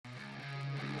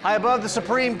High above the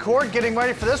Supreme Court, getting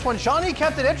ready for this one. Shawnee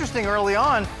kept it interesting early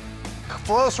on.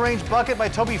 Close range bucket by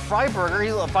Toby Freiberger.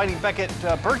 He's fighting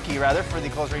Berkey for the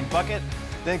close range bucket.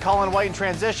 Then Colin White in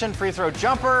transition, free throw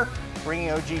jumper, bringing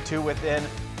OG2 within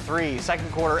 3.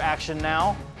 Second quarter action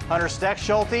now. Hunter Steck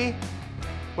Schulte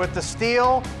with the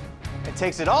steal. It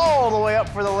takes it all the way up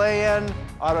for the lay-in.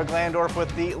 Ottawa-Glandorf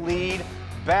with the lead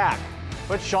back.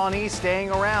 But Shawnee staying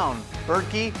around.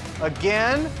 Berkey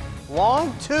again,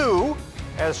 long 2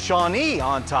 as Shawnee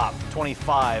on top,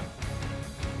 25-22.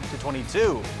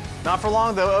 Not for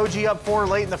long though, OG up 4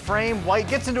 late in the frame. White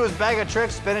gets into his bag of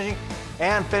tricks, finishing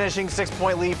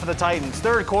 6-point lead for the Titans.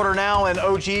 Third quarter now, and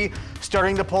OG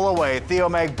starting to pull away. Theo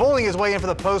Mag bullying his way in for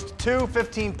the post 2,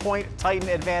 15-point Titan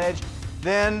advantage.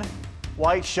 Then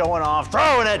White showing off,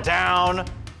 throwing it down,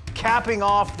 capping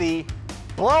off the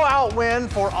blowout win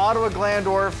for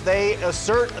Ottawa-Glandorf. They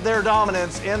assert their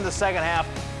dominance in the second half.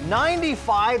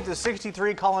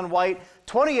 95-63, Colin White,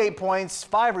 28 points,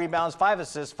 5 rebounds, 5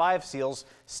 assists, 5 steals,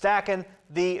 stacking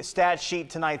the stat sheet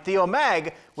tonight. Theo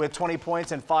Mag with 20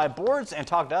 points and 5 boards, and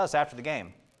talked to us after the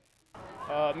game.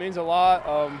 It means a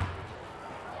lot.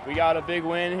 We got a big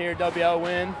win here, WL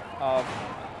win.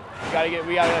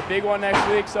 We got a big one next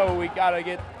week, so we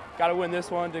gotta win this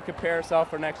one to compare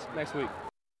ourselves for next week.